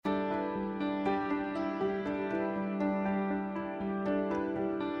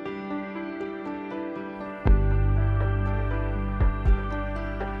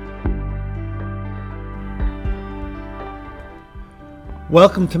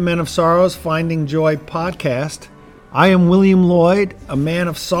Welcome to Men of Sorrows Finding Joy podcast. I am William Lloyd, a man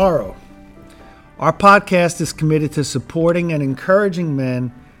of sorrow. Our podcast is committed to supporting and encouraging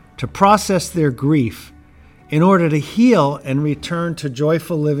men to process their grief in order to heal and return to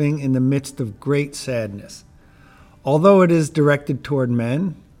joyful living in the midst of great sadness. Although it is directed toward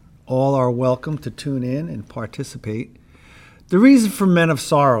men, all are welcome to tune in and participate. The reason for Men of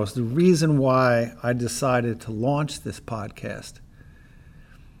Sorrows, the reason why I decided to launch this podcast,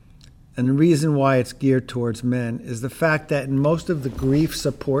 and the reason why it's geared towards men is the fact that in most of the grief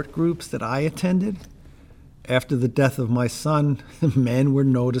support groups that I attended, after the death of my son, men were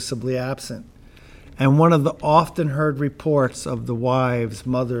noticeably absent. And one of the often heard reports of the wives,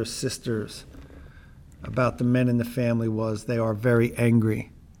 mothers, sisters about the men in the family was they are very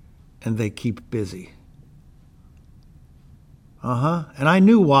angry and they keep busy. And I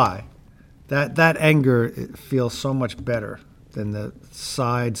knew why. That anger, it feels so much better than the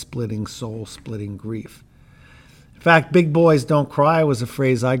side-splitting, soul-splitting grief. In fact, big boys don't cry was a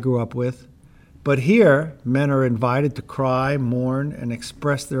phrase I grew up with. But here, men are invited to cry, mourn, and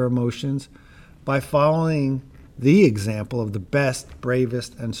express their emotions by following the example of the best,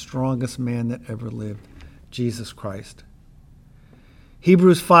 bravest, and strongest man that ever lived, Jesus Christ.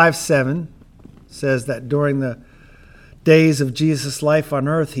 Hebrews 5:7 says that during the days of Jesus' life on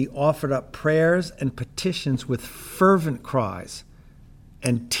earth, he offered up prayers and petitions with fervent cries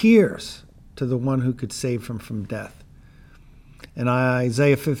and tears to the one who could save him from death. In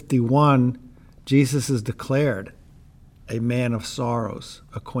Isaiah 51, Jesus is declared a man of sorrows,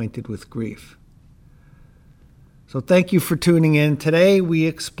 acquainted with grief. So thank you for tuning in. Today we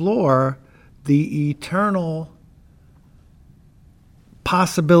explore the eternal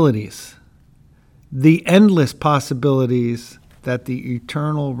possibilities, the endless possibilities that the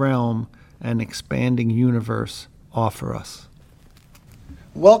eternal realm and expanding universe offer us.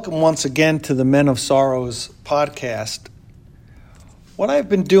 Welcome once again to the Men of Sorrows podcast. What I've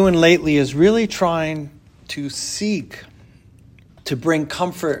been doing lately is really trying to seek to bring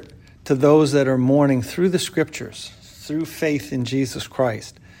comfort to those that are mourning through the scriptures, through faith in Jesus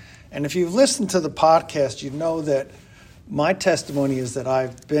Christ. And if you've listened to the podcast, you know that my testimony is that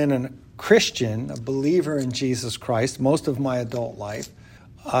I've been a Christian, a believer in Jesus Christ, most of my adult life.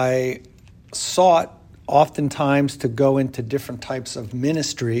 I sought oftentimes to go into different types of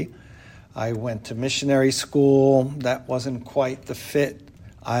ministry. I went to missionary school. That wasn't quite the fit.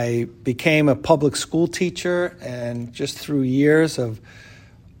 I became a public school teacher, and just through years of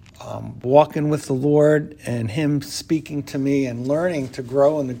walking with the Lord and him speaking to me and learning to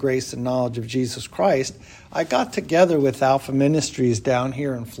grow in the grace and knowledge of Jesus Christ, I got together with Alpha Ministries down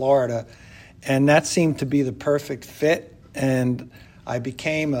here in Florida, and that seemed to be the perfect fit. And I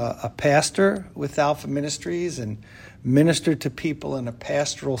became a pastor with Alpha Ministries and ministered to people in a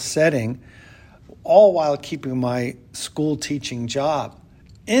pastoral setting, all while keeping my school teaching job.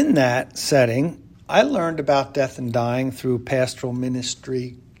 In that setting, I learned about death and dying through pastoral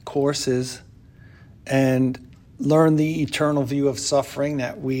ministry courses and learned the eternal view of suffering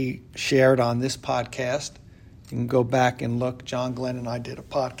that we shared on this podcast. You can go back and look. John Glenn and I did a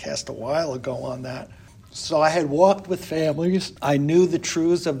podcast a while ago on that. So I had walked with families. I knew the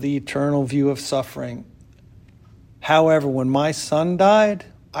truths of the eternal view of suffering. However, when my son died,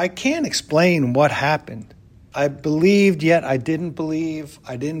 I can't explain what happened. I believed, yet I didn't believe.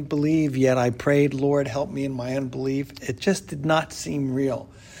 I didn't believe, yet I prayed, Lord, help me in my unbelief. It just did not seem real.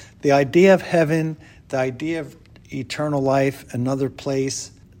 The idea of heaven, the idea of eternal life, another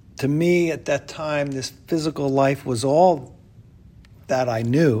place, to me at that time, this physical life was all that I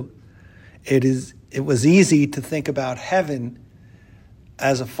knew. It was easy to think about heaven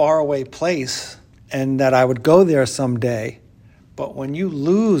as a faraway place and that I would go there someday. But when you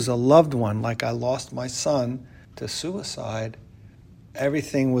lose a loved one, like I lost my son to suicide,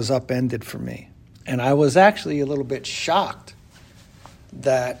 everything was upended for me. And I was actually a little bit shocked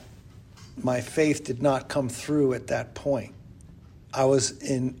that my faith did not come through at that point. I was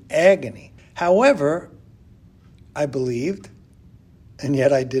in agony. However, I believed, and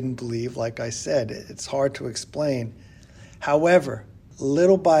yet I didn't believe, like I said. It's hard to explain. However,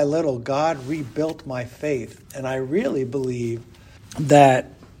 little by little, God rebuilt my faith, and I really believe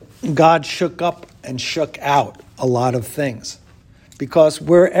that God shook up and shook out a lot of things. Because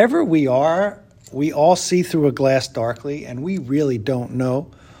wherever we are, we all see through a glass darkly, and we really don't know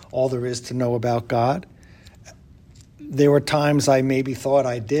all there is to know about God. There were times I maybe thought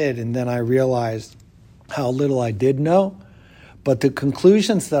I did, and then I realized how little I did know. But the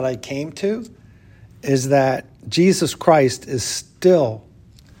conclusions that I came to is that Jesus Christ is still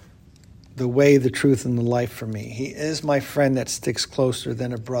the way, the truth, and the life for me. He is my friend that sticks closer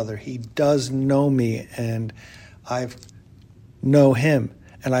than a brother. He does know me, and I know him.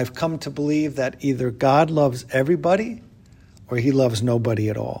 And I've come to believe that either God loves everybody or he loves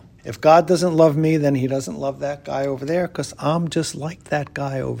nobody at all. If God doesn't love me, then he doesn't love that guy over there, because I'm just like that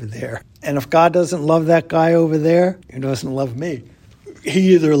guy over there. And if God doesn't love that guy over there, he doesn't love me.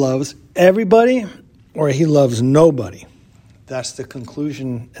 He either loves everybody or he loves nobody. That's the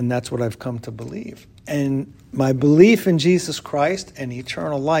conclusion, and that's what I've come to believe. And my belief in Jesus Christ and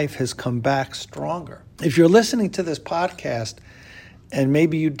eternal life has come back stronger. If you're listening to this podcast and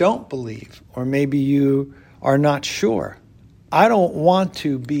maybe you don't believe, or maybe you are not sure, I don't want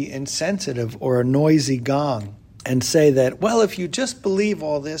to be insensitive or a noisy gong and say that, well, if you just believe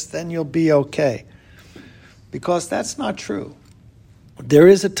all this, then you'll be okay. Because that's not true. There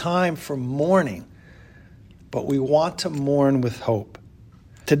is a time for mourning, but we want to mourn with hope.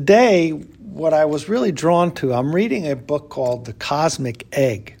 Today, what I was really drawn to, I'm reading a book called The Cosmic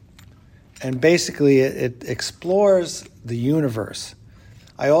Egg. And basically, it explores the universe.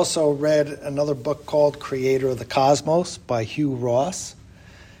 I also read another book called Creator of the Cosmos by Hugh Ross.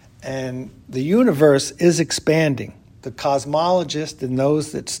 And the universe is expanding. The cosmologists and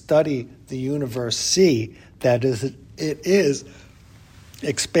those that study the universe see that it is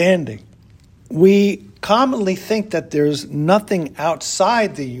expanding. We commonly think that there's nothing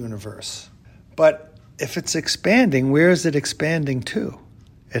outside the universe. But if it's expanding, where is it expanding to?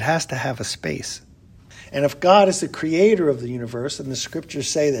 It has to have a space. And if God is the creator of the universe, and the scriptures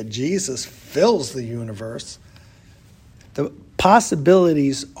say that Jesus fills the universe, the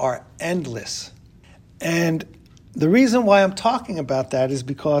possibilities are endless. And the reason why I'm talking about that is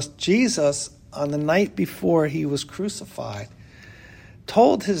because Jesus, on the night before he was crucified,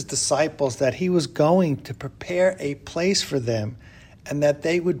 told his disciples that he was going to prepare a place for them and that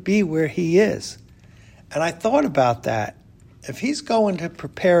they would be where he is. And I thought about that. If he's going to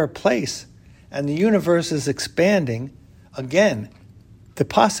prepare a place and the universe is expanding, again, the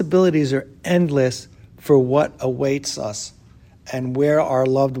possibilities are endless for what awaits us and where our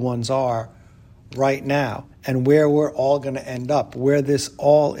loved ones are right now and where we're all going to end up, where this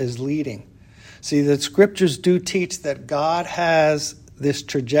all is leading. See, the scriptures do teach that God has this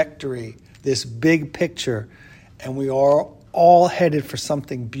trajectory, this big picture, and we are all headed for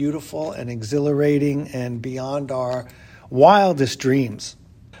something beautiful and exhilarating and beyond our wildest dreams.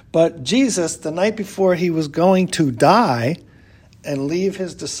 But Jesus, the night before he was going to die and leave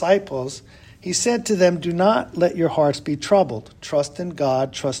his disciples, he said to them, "Do not let your hearts be troubled. Trust in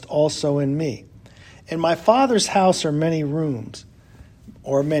God, trust also in me. In my Father's house are many rooms,"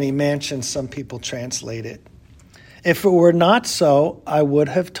 or many mansions, some people translate it. "If it were not so, I would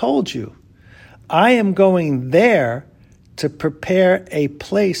have told you. I am going there to prepare a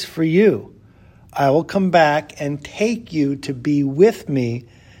place for you. I will come back and take you to be with me,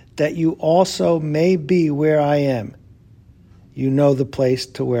 that you also may be where I am. You know the place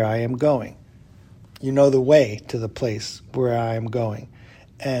to where I am going. You know the way to the place where I am going."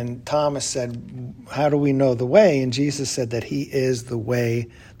 And Thomas said, "How do we know the way?" And Jesus said that he is the way,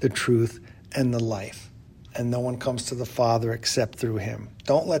 the truth, and the life. And no one comes to the Father except through him.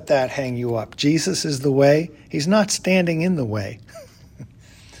 Don't let that hang you up. Jesus is the way. He's not standing in the way.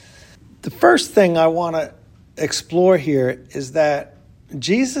 The first thing I want to explore here is that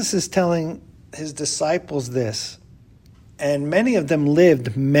Jesus is telling his disciples this, and many of them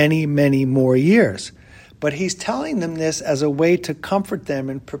lived many, many more years. But he's telling them this as a way to comfort them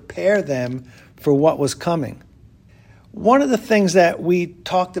and prepare them for what was coming. One of the things that we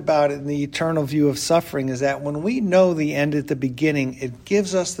talked about in the eternal view of suffering is that when we know the end at the beginning, it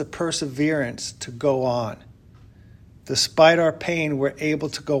gives us the perseverance to go on. Despite our pain, we're able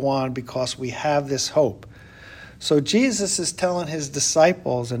to go on because we have this hope. So Jesus is telling his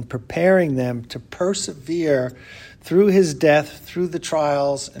disciples and preparing them to persevere through his death, through the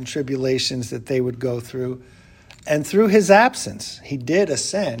trials and tribulations that they would go through, and through his absence. He did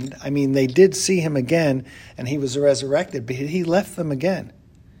ascend. I mean, they did see him again, and he was resurrected, but he left them again.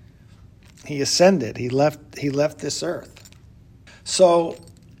 He ascended. He left this earth. So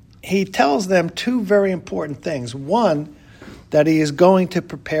he tells them two very important things. One, that he is going to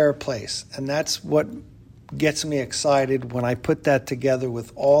prepare a place, and that's what gets me excited when I put that together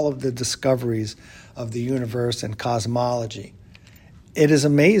with all of the discoveries of the universe and cosmology. It is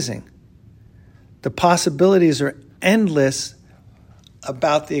amazing. The possibilities are endless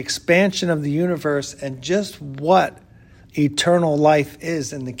about the expansion of the universe and just what eternal life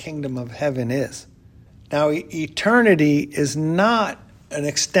is and the kingdom of heaven is. Now, eternity is not an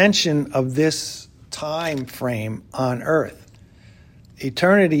extension of this time frame on earth.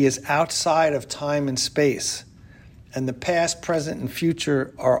 Eternity is outside of time and space, and the past, present, and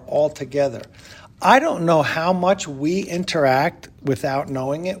future are all together. I don't know how much we interact without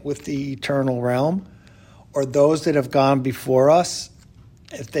knowing it with the eternal realm, or those that have gone before us,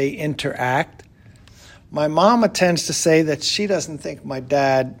 if they interact. My mama tends to say that she doesn't think my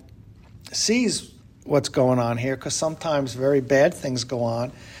dad sees what's going on here because sometimes very bad things go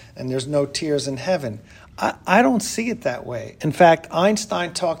on and there's no tears in heaven. I don't see it that way. In fact,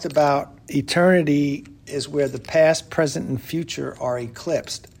 Einstein talked about eternity is where the past, present, and future are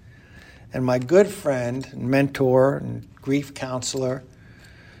eclipsed. And my good friend and mentor and grief counselor,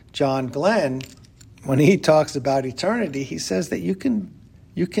 John Glenn, when he talks about eternity, he says that you can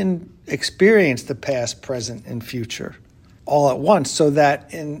experience the past, present, and future all at once, so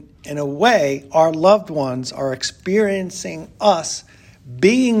that in a way, our loved ones are experiencing us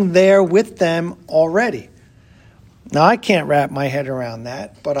being there with them already. Now, I can't wrap my head around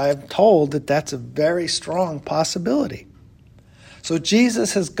that, but I'm told that that's a very strong possibility. So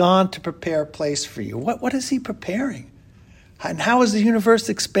Jesus has gone to prepare a place for you. What is he preparing? And how is the universe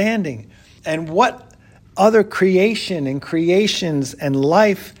expanding? And what other creation and creations and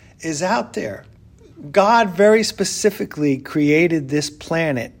life is out there? God very specifically created this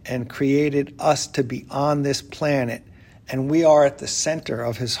planet and created us to be on this planet. And we are at the center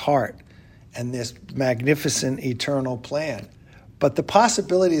of his heart and this magnificent eternal plan. But the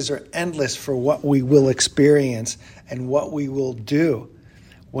possibilities are endless for what we will experience and what we will do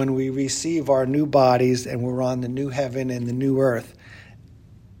when we receive our new bodies and we're on the new heaven and the new earth.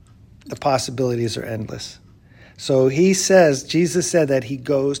 The possibilities are endless. So Jesus said that he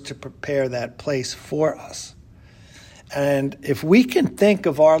goes to prepare that place for us. And if we can think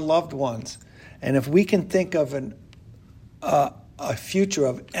of our loved ones, and if we can think of a future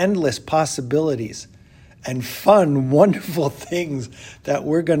of endless possibilities and fun, wonderful things that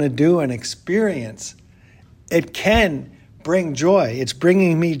we're going to do and experience, it can bring joy. It's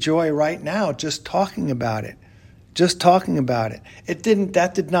bringing me joy right now just talking about it.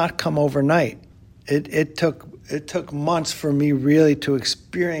 That did not come overnight. It took months for me really to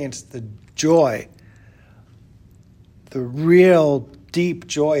experience the joy, the real deep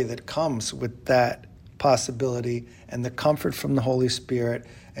joy that comes with that possibility and the comfort from the Holy Spirit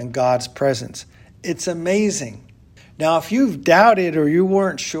and God's presence. It's amazing. Now, if you've doubted or you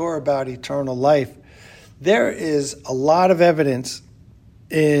weren't sure about eternal life, there is a lot of evidence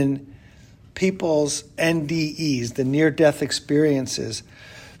in people's NDEs, the near-death experiences,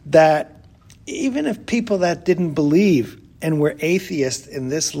 that even if people that didn't believe and were atheists in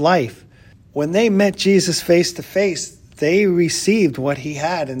this life, when they met Jesus face to face, they received what he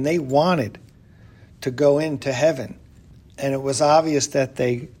had and they wanted to go into heaven. And it was obvious that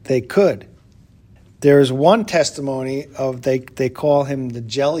they could. There's one testimony of, they call him the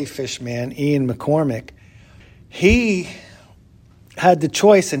jellyfish man, Ian McCormick. He had the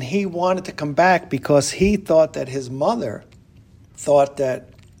choice and he wanted to come back because he thought that his mother thought that,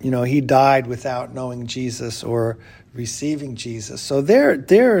 he died without knowing Jesus or receiving Jesus. So there,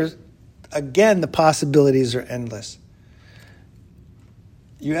 again, the possibilities are endless.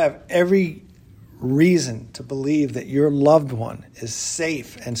 You have every reason to believe that your loved one is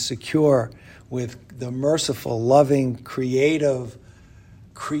safe and secure with the merciful, loving, creative,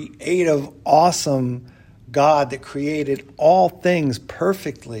 awesome God that created all things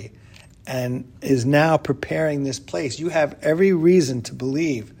perfectly and is now preparing this place. You have every reason to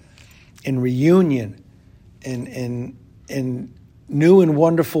believe in reunion, in new and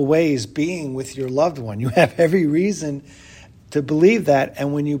wonderful ways being with your loved one. You have every reason to believe that.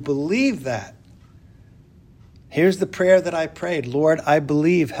 And when you believe that, here's the prayer that I prayed. Lord, I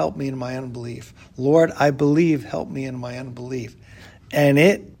believe, help me in my unbelief. Lord, I believe, help me in my unbelief. And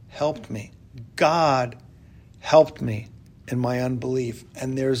it helped me. God helped me in my unbelief.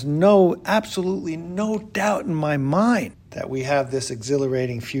 And there's absolutely no doubt in my mind that we have this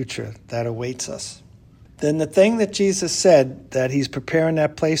exhilarating future that awaits us. Then the thing that Jesus said, that he's preparing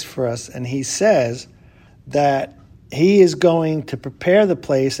that place for us, and he says that he is going to prepare the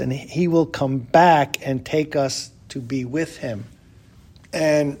place and he will come back and take us to be with him.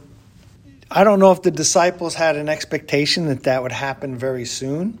 And I don't know if the disciples had an expectation that would happen very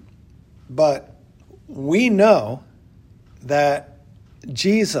soon, but we know that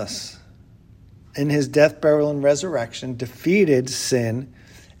Jesus, in his death, burial, and resurrection, defeated sin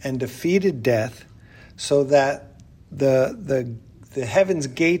and defeated death so that the heaven's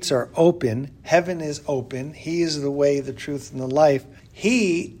gates are open. Heaven is open. He is the way, the truth, and the life.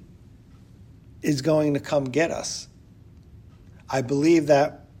 He is going to come get us. I believe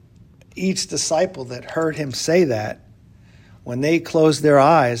that each disciple that heard him say that when they closed their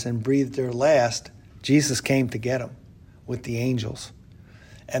eyes and breathed their last, Jesus came to get them with the angels.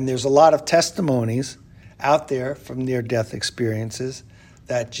 And there's a lot of testimonies out there from near-death experiences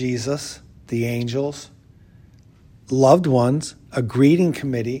that Jesus, the angels, loved ones, a greeting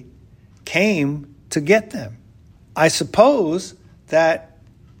committee, came to get them. I suppose that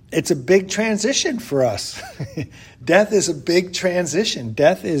it's a big transition for us. Death is a big transition.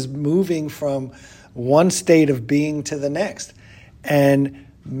 Death is moving from one state of being to the next. And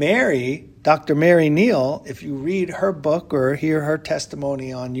Mary, Dr. Mary Neal, if you read her book or hear her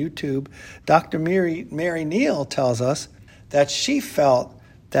testimony on YouTube, Dr. Mary Neal tells us that she felt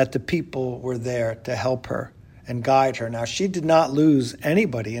that the people were there to help her and guide her. Now, she did not lose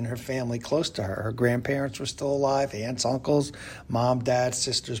anybody in her family close to her. Her grandparents were still alive, aunts, uncles, mom, dad,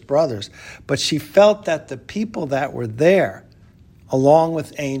 sisters, brothers. But she felt that the people that were there, along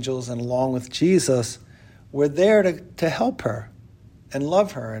with angels and along with Jesus, were there to help her and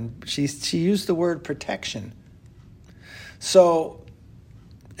love her. And she used the word protection. So,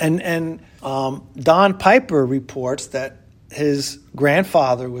 and Don Piper reports that his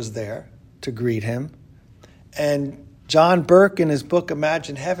grandfather was there to greet him. And John Burke in his book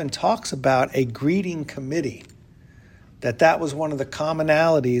Imagine Heaven talks about a greeting committee, that was one of the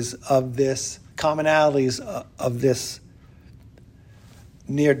commonalities of this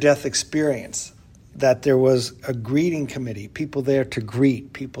near-death experience, that there was a greeting committee, people there to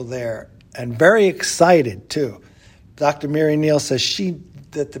greet, people there, and very excited too. Dr. Mary Neal says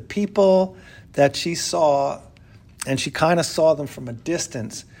that the people that she saw, and she kind of saw them from a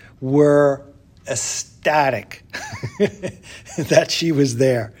distance, were ecstatic that she was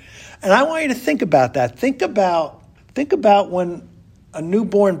there. And I want you to think about that. Think about when a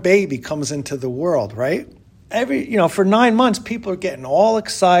newborn baby comes into the world, right? For 9 months, people are getting all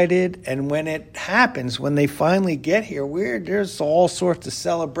excited. And when it happens, when they finally get here, there's all sorts of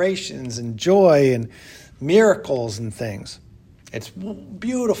celebrations and joy and miracles and things. It's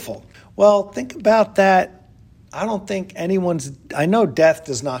beautiful. Well, think about that. I know death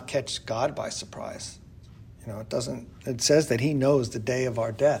does not catch God by surprise. It doesn't. It says that he knows the day of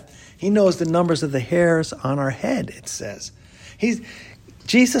our death. He knows the numbers of the hairs on our head, it says.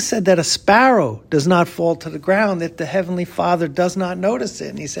 Jesus said that a sparrow does not fall to the ground, that the Heavenly Father does not notice it.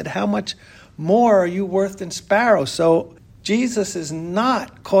 And he said, how much more are you worth than sparrows? So Jesus is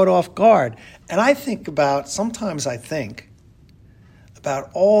not caught off guard. And sometimes I think about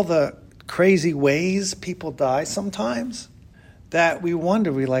all the crazy ways people die sometimes, that we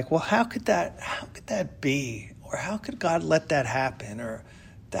wonder, we're like, well, how could that be? Or how could God let that happen? Or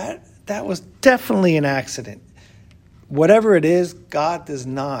that was definitely an accident. Whatever it is, God does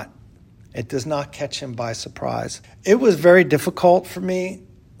not catch him by surprise. It was very difficult for me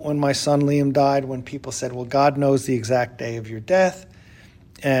when my son Liam died, when people said, well, God knows the exact day of your death,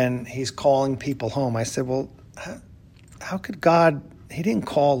 and he's calling people home. I said, well, how could God? He didn't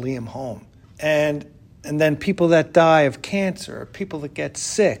call Liam home. And then people that die of cancer, or people that get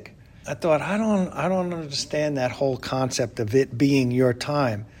sick. I thought, I don't understand that whole concept of it being your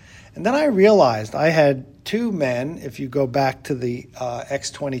time. And then I realized I had two men, if you go back to the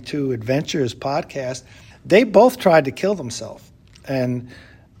X-22 Adventures podcast, they both tried to kill themselves. And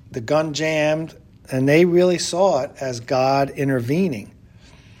the gun jammed, and they really saw it as God intervening.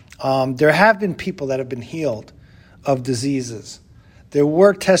 There have been people that have been healed of diseases. There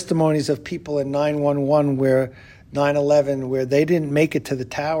were testimonies of people in 911 where 9/11 where they didn't make it to the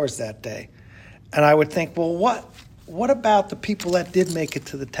towers that day. And I would think, well, what about the people that did make it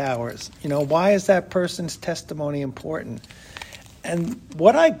to the towers? Why is that person's testimony important? And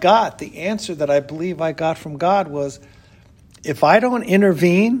what I got, the answer that I believe I got from God was, if I don't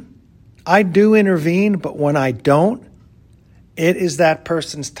intervene, I do intervene, but when I don't, it is that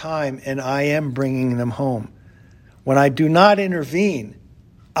person's time and I am bringing them home. When I do not intervene,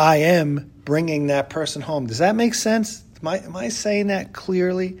 I am bringing that person home. Does that make sense? Am I saying that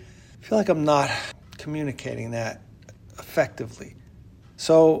clearly? I feel like I'm not communicating that effectively.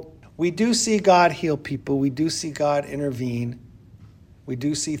 So we do see God heal people. We do see God intervene. We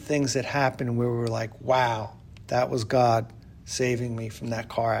do see things that happen where we're like, wow, that was God saving me from that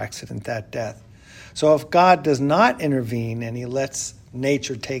car accident, that death. So if God does not intervene and he lets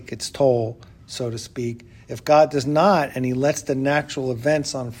nature take its toll, so to speak, if God does not and he lets the natural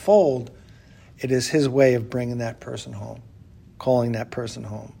events unfold, it is his way of bringing that person home, calling that person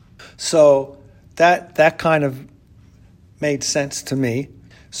home. So that kind of made sense to me.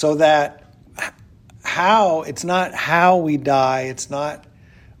 So that it's not how we die, it's not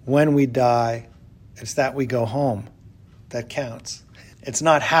when we die, it's that we go home that counts. It's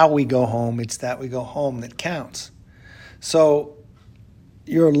not how we go home, it's that we go home that counts. So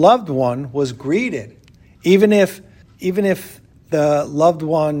your loved one was greeted. Even if the loved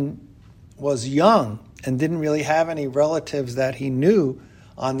one was young and didn't really have any relatives that he knew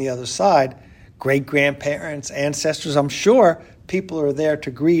on the other side, great-grandparents, ancestors, I'm sure people are there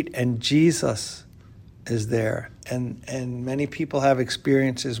to greet, and Jesus is there. And many people have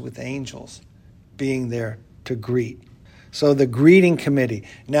experiences with angels being there to greet. So the greeting committee.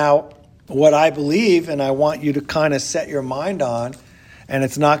 Now, what I believe, and I want you to kind of set your mind on, and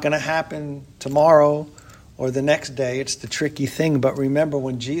it's not going to happen tomorrow or the next day, it's the tricky thing, but remember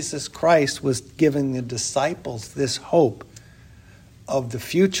when Jesus Christ was giving the disciples this hope of the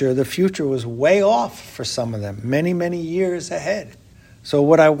future was way off for some of them, many, many years ahead. So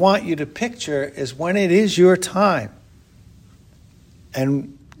what I want you to picture is when it is your time,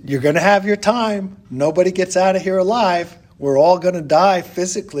 and you're going to have your time, nobody gets out of here alive, we're all going to die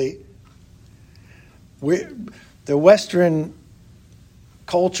physically. The Western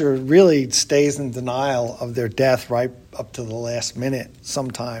culture really stays in denial of their death right up to the last minute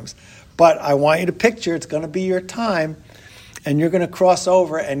sometimes. But I want you to picture it's going to be your time, and you're going to cross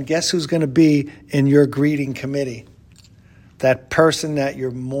over, and guess who's going to be in your greeting committee? That person that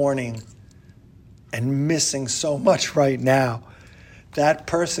you're mourning and missing so much right now. That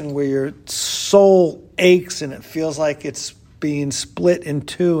person where your soul aches and it feels like it's being split in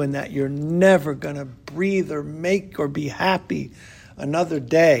two, and that you're never going to breathe or make or be happy another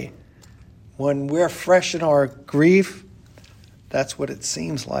day. When we're fresh in our grief, that's what it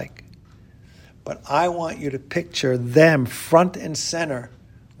seems like. But I want you to picture them front and center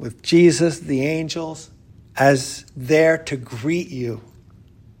with Jesus, the angels, as there to greet you.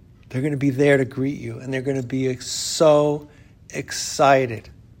 They're going to be there to greet you, and they're going to be so excited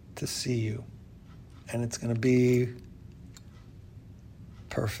to see you. And it's going to be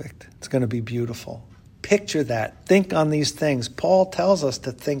perfect. It's going to be beautiful. Picture that. Think on these things. Paul tells us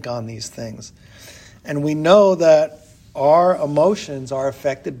to think on these things. And we know that our emotions are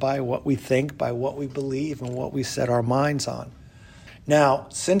affected by what we think, by what we believe, and what we set our minds on. Now,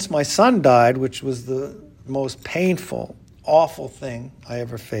 since my son died, which was the most painful, awful thing I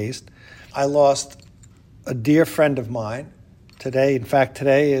ever faced, I lost a dear friend of mine. Today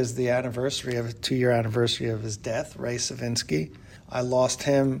is the anniversary of a 2-year anniversary of his death, Ray Savinsky. I lost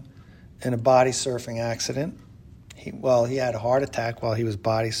him in a body surfing accident. He had a heart attack while he was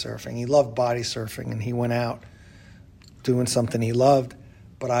body surfing. He loved body surfing, and he went out doing something he loved.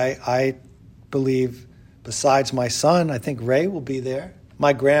 But I believe, besides my son, I think Ray will be there,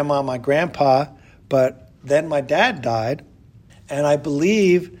 my grandma, my grandpa, but then my dad died. And I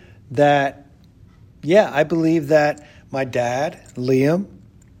believe that my dad, Liam,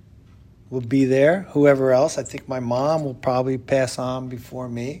 will be there. Whoever else, I think my mom will probably pass on before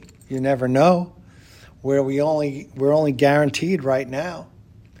me. You never know. We're only guaranteed right now.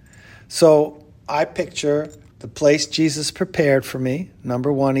 So I picture the place Jesus prepared for me.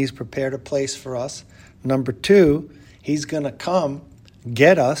 Number one, he's prepared a place for us. Number two, he's going to come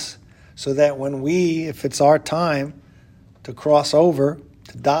get us so that when if it's our time to cross over,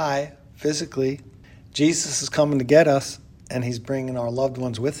 to die physically, Jesus is coming to get us, and he's bringing our loved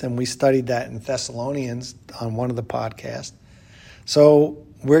ones with him. We studied that in Thessalonians on one of the podcasts. So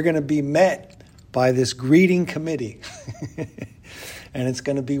we're going to be met by this greeting committee, and it's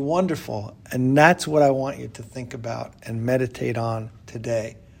going to be wonderful. And that's what I want you to think about and meditate on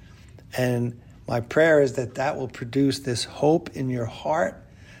today. And my prayer is that will produce this hope in your heart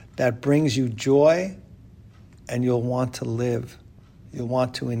that brings you joy, and you'll want to live. You'll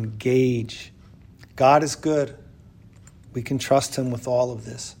want to engage. God is good. We can trust him with all of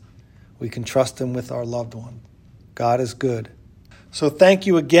this. We can trust him with our loved one. God is good. So thank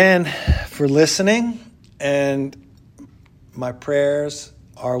you again for listening, and my prayers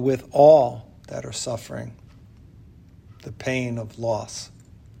are with all that are suffering the pain of loss.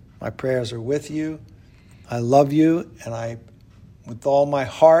 My prayers are with you. I love you, and with all my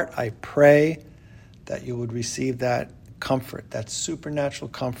heart, I pray that you would receive that comfort, that supernatural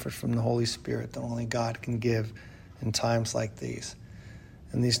comfort from the Holy Spirit that only God can give in times like these.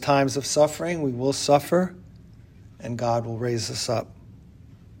 In these times of suffering, we will suffer, and God will raise us up,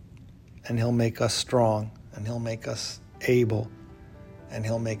 and he'll make us strong, and he'll make us able, and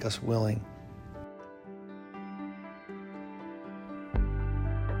he'll make us willing